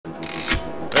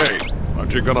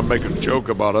Aren't you gonna make a joke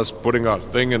about us putting our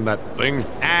thing in that thing?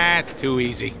 Ah, it's too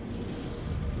easy.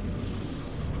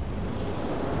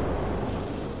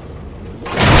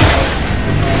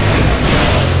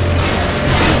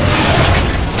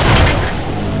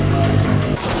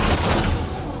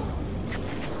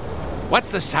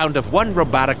 What's the sound of one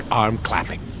robotic arm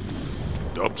clapping?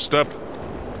 Dubstep?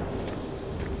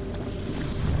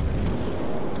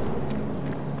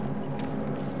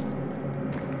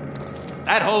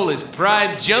 That hole is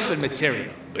prime jumping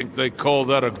material. Think they call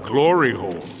that a glory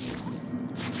hole.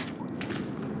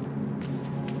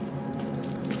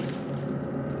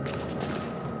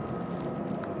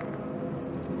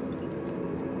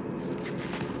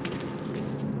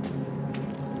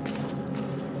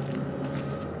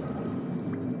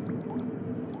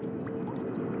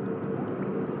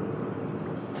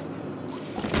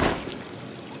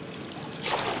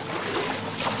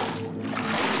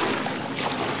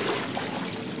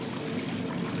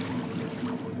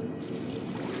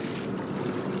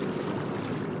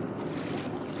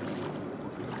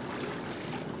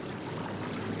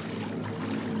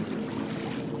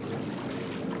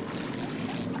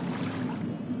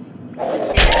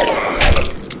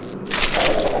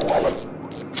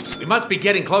 We must be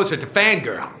getting closer to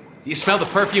Fangirl. Do you smell the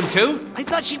perfume too? I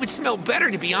thought she would smell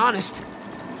better, to be honest.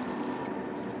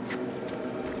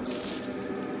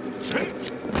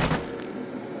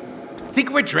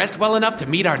 Think we're dressed well enough to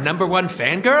meet our #1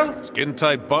 fangirl?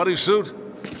 Skin-tight bodysuit?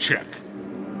 Check.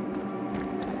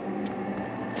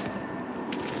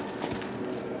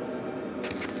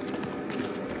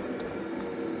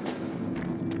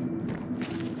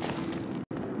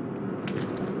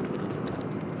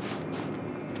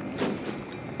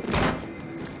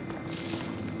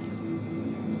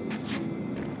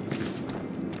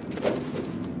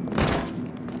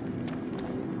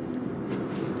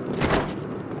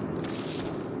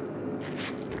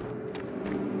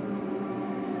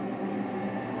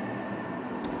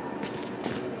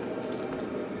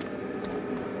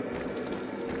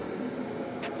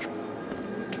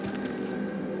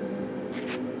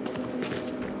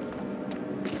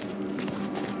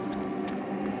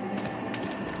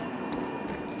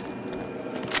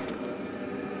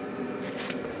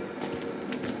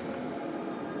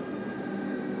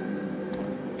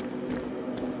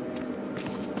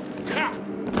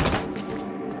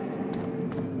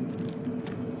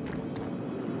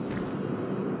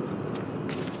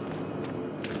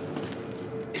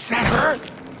 Is that her?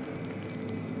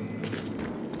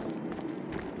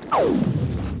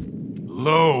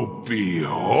 Lo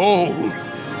behold!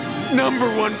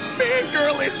 #1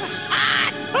 fangirl is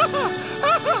hot!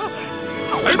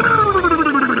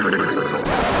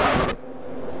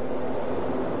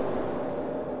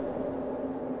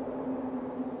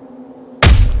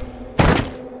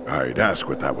 I'd ask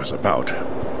what that was about,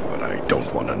 but I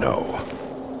don't want to know.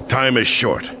 Time is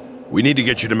short. We need to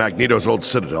get you to Magneto's old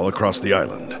citadel across the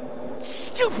island.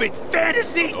 Stupid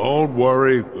fantasy! Don't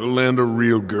worry, we'll land a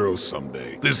real girl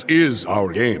someday. This is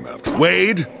our game, after all.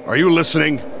 Wade, are you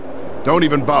listening? Don't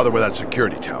even bother with that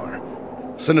security tower.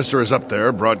 Sinister is up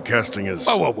there, broadcasting his...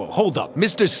 Whoa, hold up.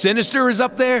 Mr. Sinister is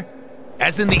up there?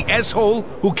 As in the S-hole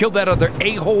who killed that other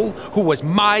A-hole who was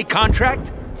my contract?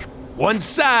 One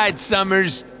side,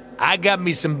 Summers. I got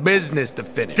me some business to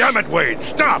finish. Damn it, Wade,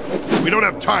 stop! We don't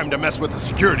have time to mess with the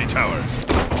security towers.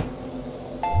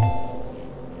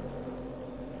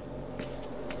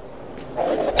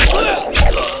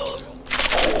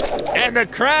 And the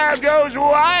crowd goes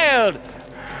wild!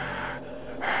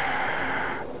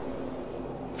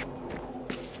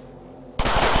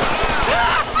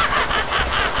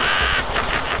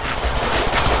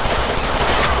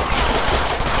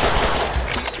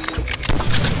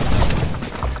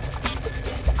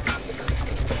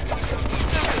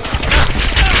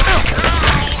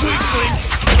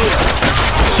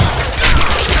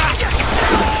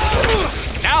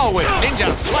 Now with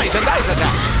ninja slice and dice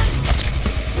attack!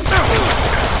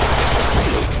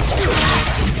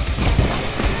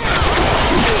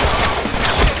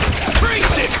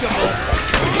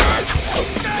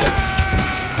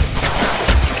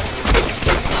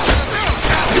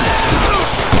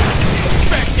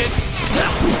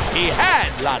 He had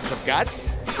lots of guts.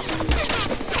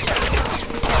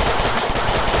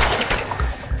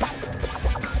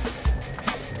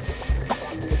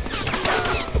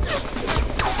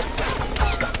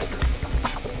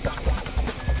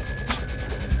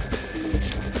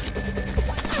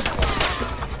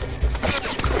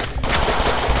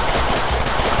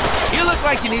 You look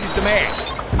like you needed some air.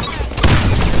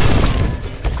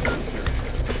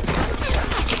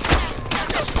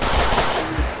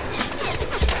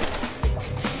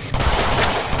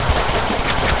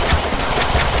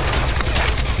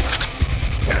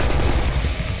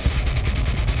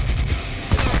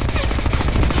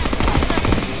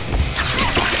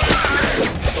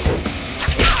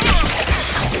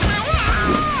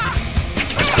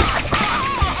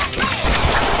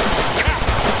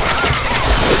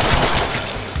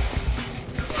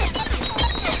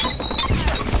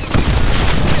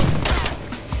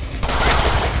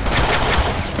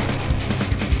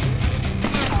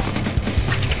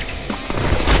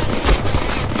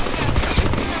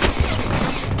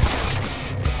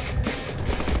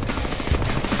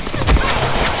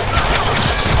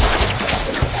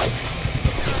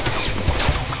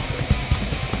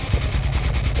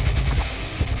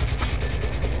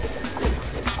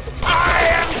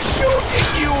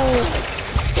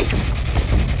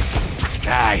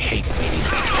 I hate waiting.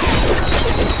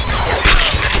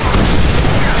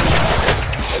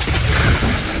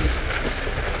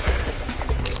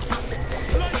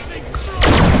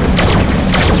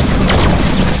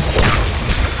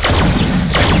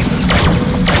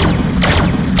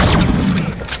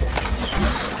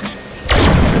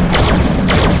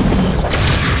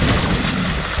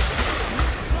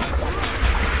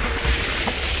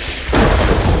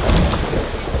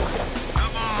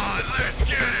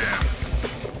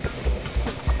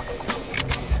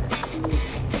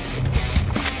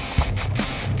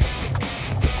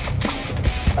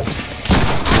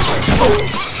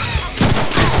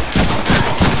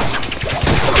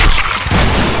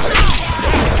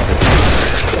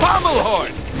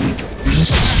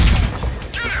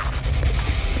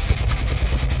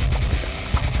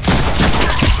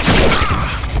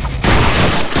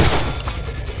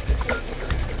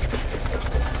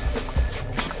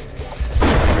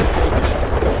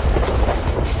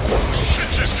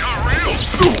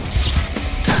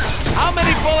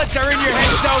 Are in your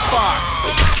head so far?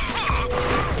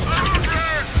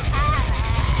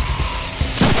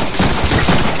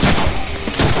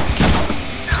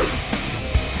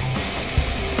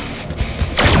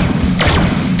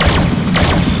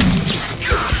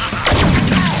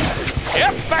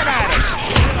 Yep, back at it.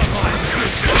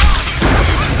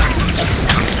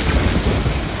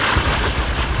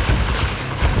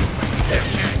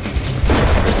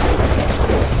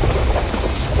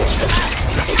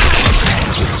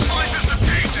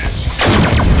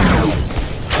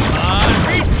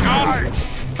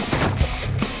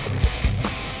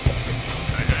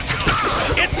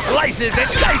 Slices and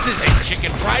dices and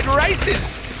chicken fried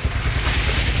rices.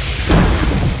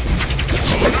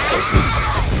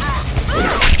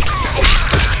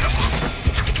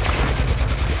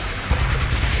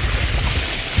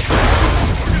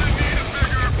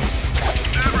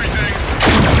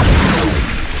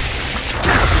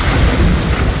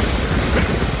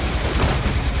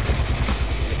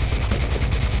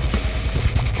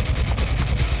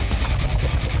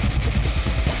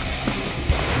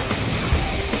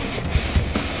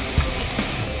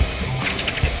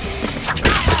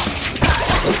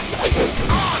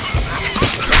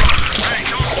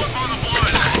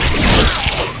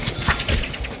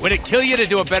 Would it kill you to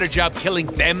do a better job killing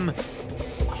them?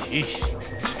 Sheesh.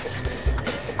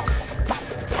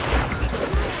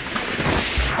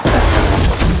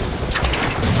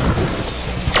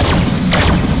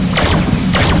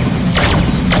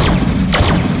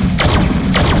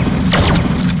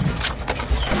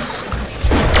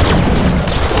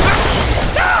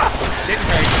 Didn't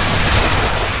hurt.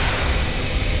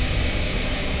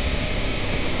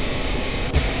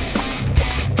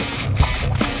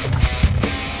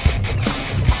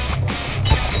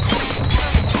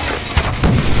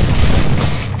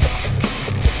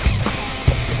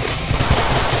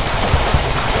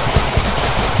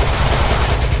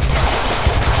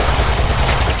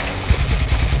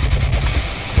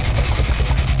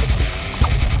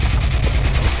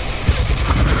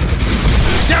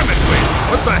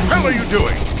 What the hell are you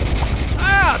doing?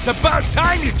 Ah, it's about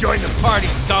time you joined the party,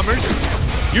 Summers.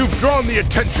 You've drawn the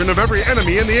attention of every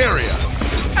enemy in the area.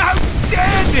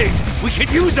 Outstanding! We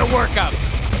could use a workup.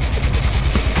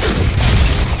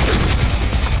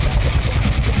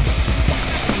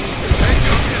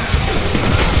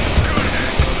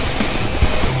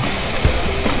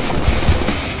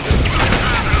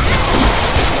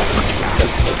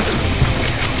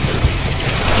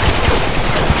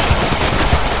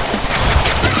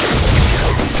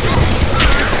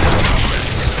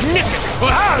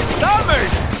 Wow,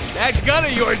 Summers! That gun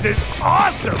of yours is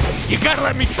awesome! You gotta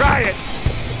let me try it!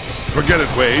 Forget it,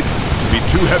 Wade. It'd be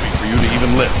too heavy for you to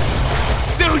even lift.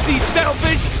 Susie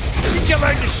Selfish! Did you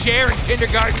learn to share in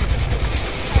kindergarten?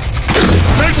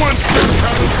 Make one still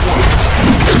count as one.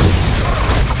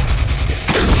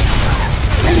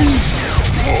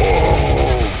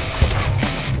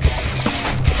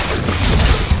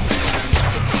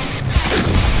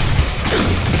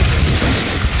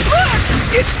 Look!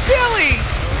 It's Billy!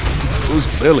 Who's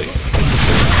Billy?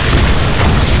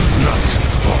 Nuts and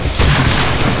bolts.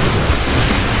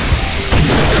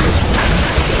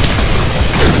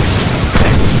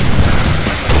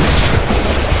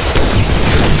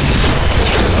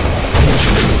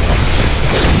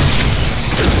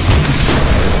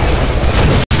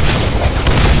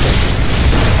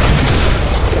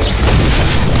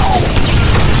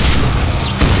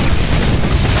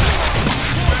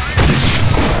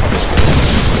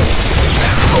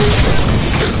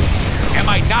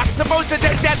 Supposed to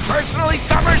take that personally,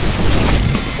 Summers?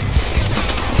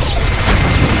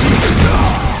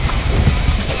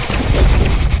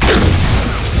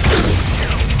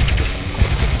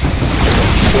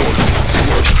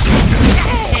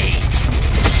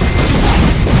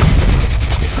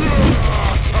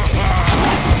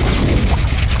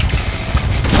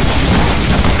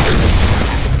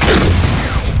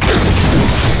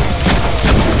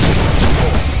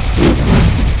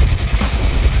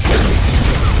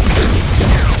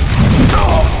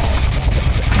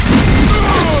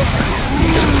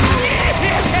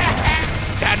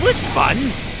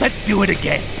 fun. Let's do it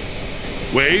again.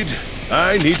 Wade,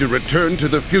 I need to return to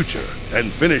the future and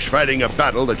finish fighting a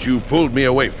battle that you pulled me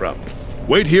away from.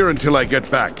 Wait here until I get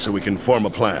back so we can form a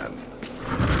plan.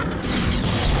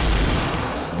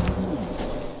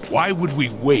 Why would we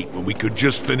wait when we could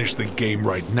just finish the game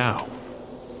right now?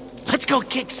 Let's go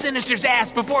kick Sinister's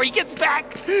ass before he gets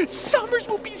back. Summers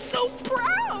will be so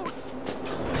proud.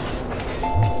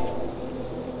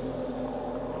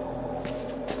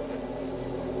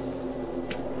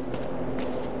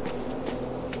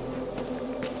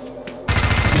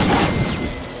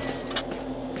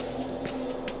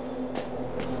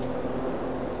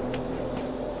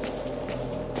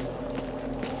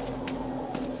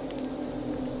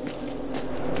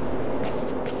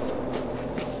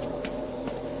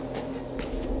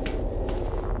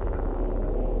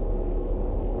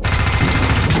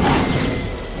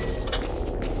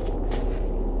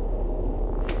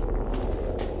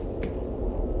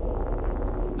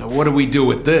 What do we do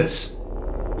with this?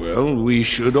 Well, we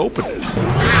should open it.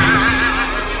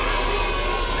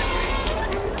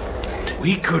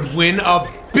 We could win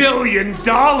 $1 billion.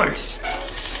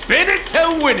 Spin it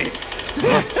to win it.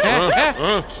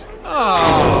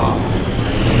 Oh.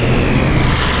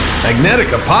 Magnetic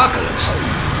apocalypse?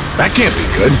 That can't be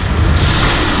good.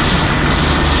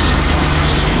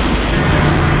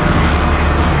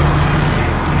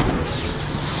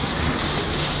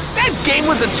 Game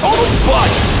was a total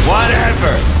bust.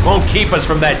 Whatever. Won't keep us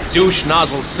from that douche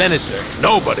nozzle Sinister.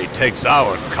 Nobody takes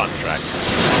our contract.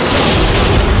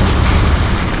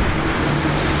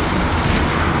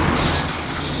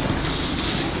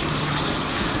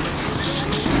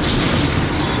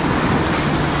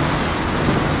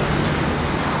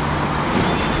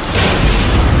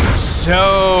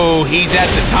 So, he's at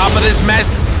the top of this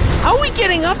mess? How are we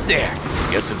getting up there?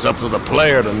 Guess it's up to the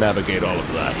player to navigate all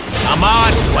of that. Come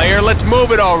on, player, let's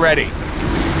move it already.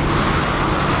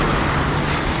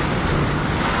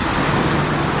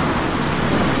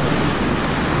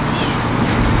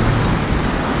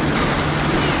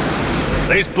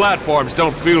 These platforms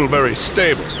don't feel very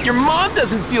stable. Your mom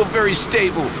doesn't feel very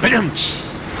stable.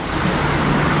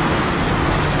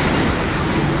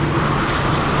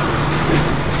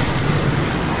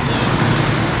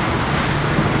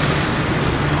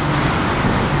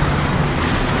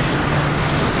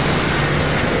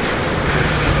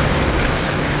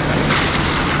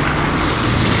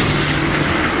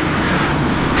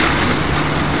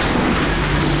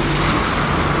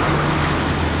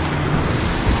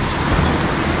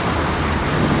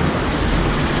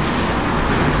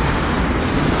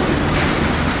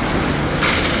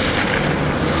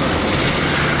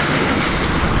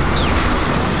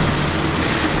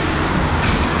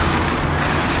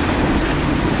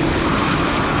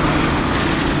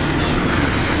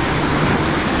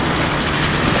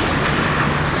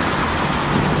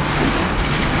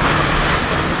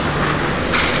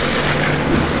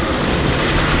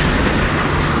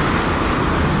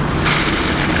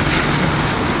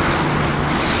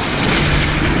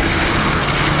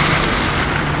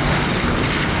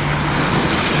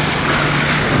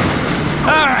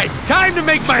 Time to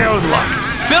make my own luck.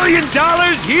 $1 billion,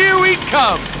 here we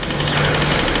come.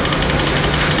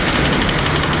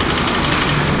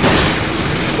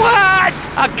 What?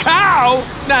 A cow?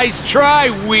 Nice try,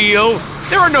 Wheel.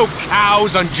 There are no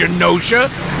cows on Genosha.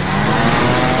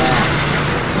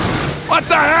 What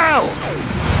the hell?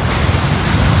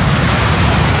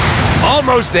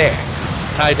 Almost there.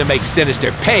 Time to make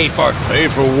Sinister pay for... Pay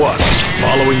for what?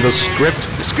 Following the script?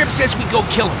 The script says we go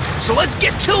kill him, so let's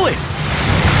get to it.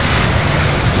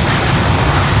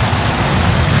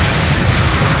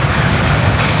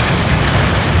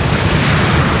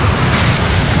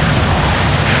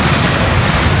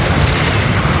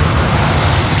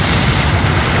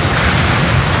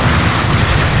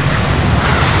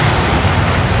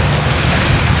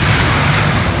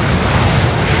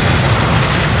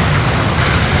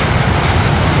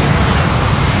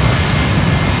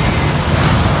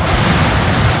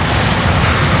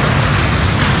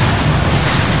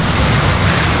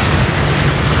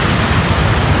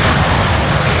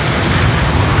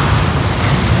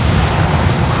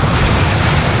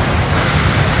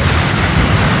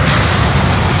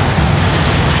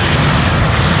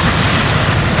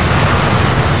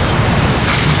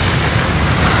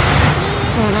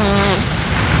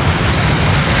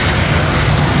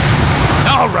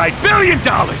 $1 billion!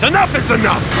 Enough is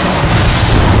enough!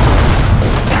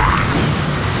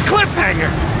 Cliffhanger!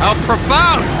 How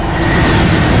profound!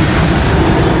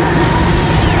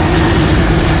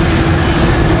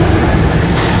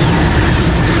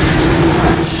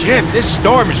 Shit, this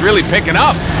storm is really picking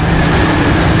up.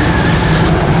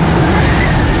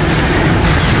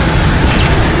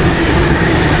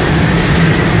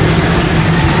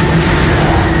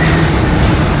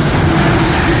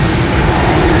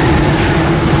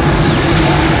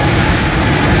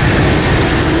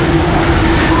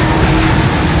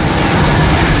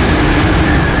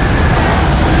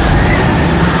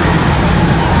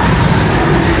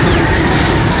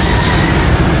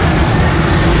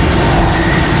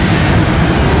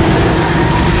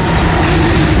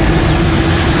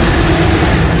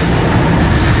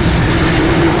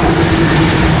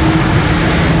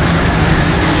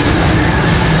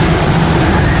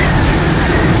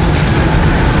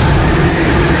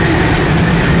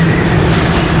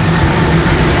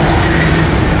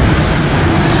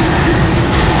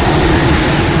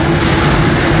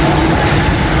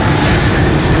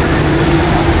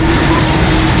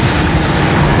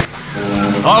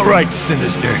 All right,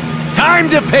 Sinister. Time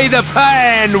to pay the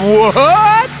and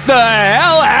what the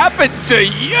hell happened to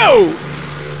you?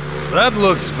 That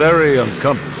looks very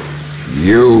uncomfortable.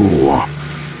 You.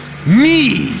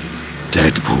 Me?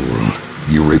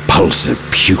 Deadpool, you repulsive,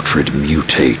 putrid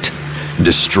mutate.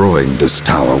 Destroying this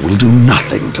tower will do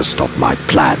nothing to stop my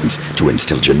plans to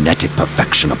instill genetic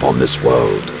perfection upon this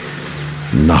world.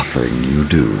 Nothing you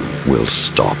do will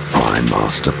stop my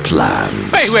master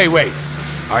plans. Wait.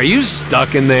 Are you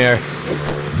stuck in there?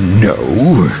 No,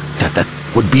 that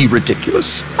would be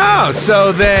ridiculous. Oh,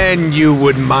 so then you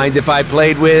wouldn't mind if I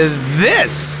played with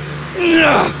this?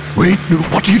 Wait,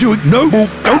 what are you doing? No,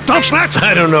 don't touch that!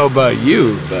 I don't know about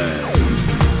you, but...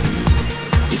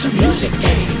 It's a music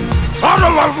game. Out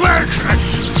of the ledge!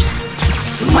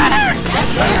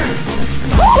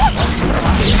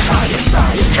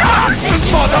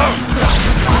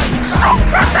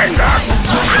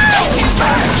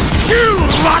 You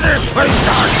bloody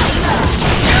bastard!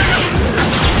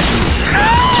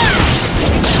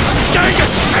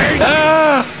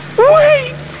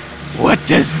 Wait! What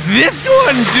does this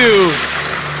one do?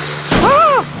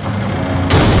 Ah!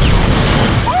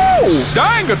 Oh,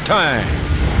 dang time!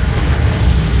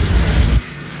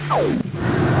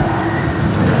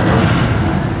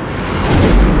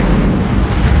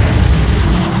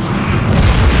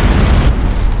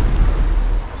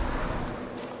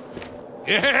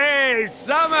 Hey,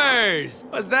 Summers!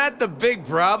 Was that the big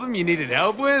problem you needed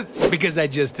help with? Because I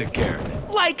just took care of it.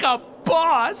 Like a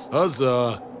boss!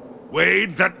 Huzzah.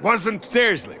 Wade, that wasn't...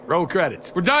 Seriously, roll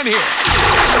credits. We're done here.